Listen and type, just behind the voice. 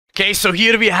Okay, so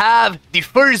here we have the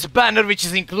first banner, which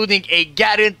is including a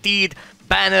guaranteed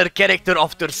banner character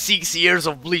after 6 years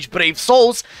of Bleach Brave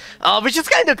Souls, which is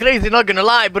kind of crazy, not gonna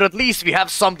lie, but at least we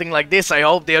have something like this. I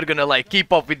hope they're gonna like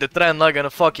keep up with the trend, not gonna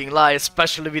fucking lie,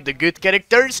 especially with the good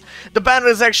characters. The banner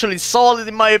is actually solid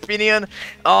in my opinion.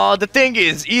 The thing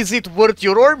is it worth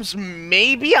your orbs?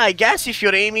 Maybe, I guess, if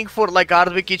you're aiming for like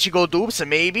ARTBOOK ICHIGO dupes,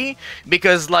 maybe,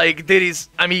 because like there is,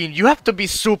 I mean, you have to be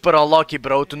super unlucky,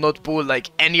 bro, to not pull like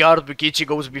any ARTBOOK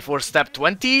ICHIGOs before step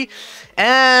 20,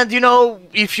 and you know,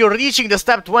 if you're reaching the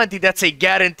step 20, that's a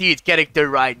guaranteed character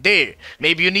right there.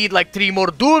 Maybe you need like 3 more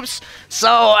dupes.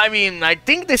 So I mean, I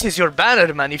think this is your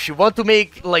banner, man. If you want to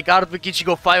make like ARTBOOK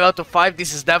ICHIGO 5 out of 5,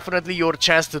 this is definitely your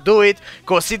chance to do it.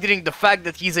 Considering the fact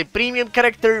that he's a premium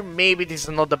character, maybe this is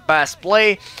not the best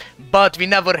play, but we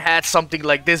never had something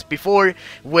like this before,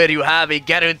 where you have a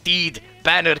guaranteed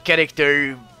banner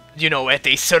character, you know, at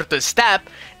a certain step,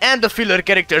 and the filler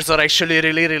characters are actually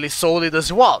really solid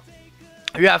as well.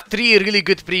 You have 3 really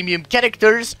good premium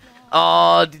characters.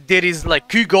 There is like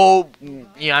Kugo.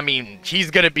 Yeah, I mean,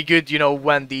 he's gonna be good, you know,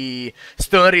 when the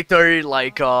Stone Ritter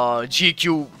like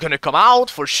GQ gonna come out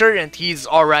for sure, and he's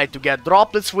alright to get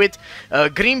droplets with.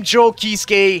 Grimjo,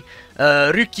 Kisuke,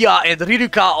 Rukia and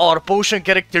Riruka are potion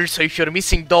characters, so if you're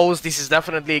missing those, this is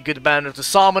definitely a good banner to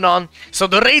summon on. So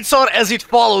the rates are as it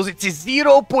follows. It's a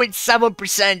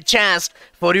 0.7% chance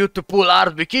for you to pull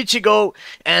ARTBOOK ICHIGO,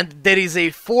 and there is a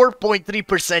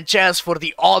 4.3% chance for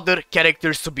the other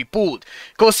characters to be pulled.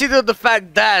 Consider the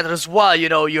fact that as well, you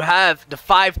know, you have the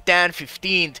 5, 10,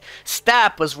 15th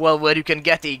step as well, where you can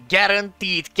get a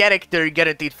guaranteed character,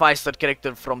 guaranteed 5-star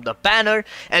character from the banner,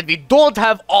 and we don't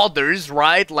have others,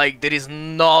 right? Like, there is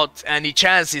not any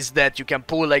chances that you can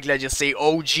pull, like, let's just say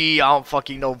OG, I don't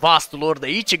fucking know, Vastul or the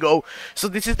Ichigo. So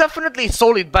this is definitely a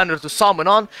solid banner to summon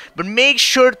on, but make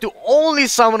sure to only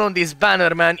summon on this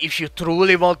banner, man, if you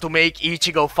truly want to make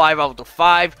Ichigo 5 out of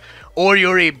 5, or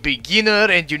you're a beginner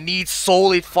and you need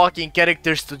solid fucking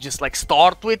characters to just like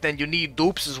start with, and you need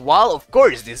dupes as well. Of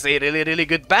course, this is a really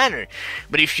good banner.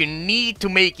 But if you need to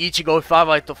make Ichigo 5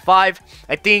 out of 5,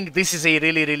 I think this is a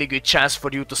really good chance for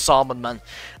you to summon, man.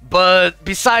 But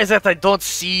besides that, I don't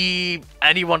see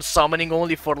anyone summoning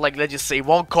only for like, let's just say,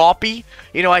 1 copy.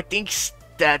 You know, I think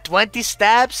that 20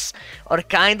 steps are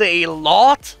kinda a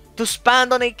lot to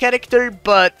spend on a character,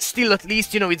 but still, at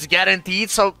least, you know, it's guaranteed.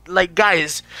 So like,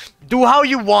 guys, do how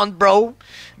you want, bro.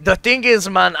 The thing is,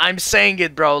 man, I'm saying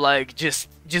it, bro, like, just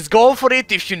go for it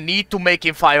if you need to make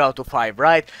him 5 out of 5,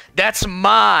 right? That's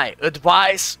my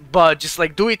advice, but just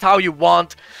like, do it how you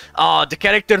want. The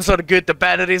characters are good, the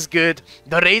banner is good,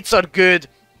 the rates are good,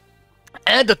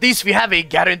 and at least we have a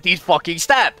guaranteed fucking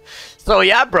step. So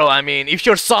yeah, bro, I mean, if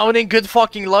you're summoning, good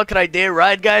fucking luck right there,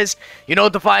 right, guys? You know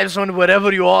the vibes, on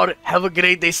wherever you are. Have a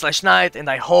great day / night, and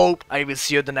I hope I will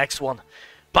see you at the next one.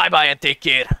 Bye bye and take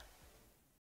care.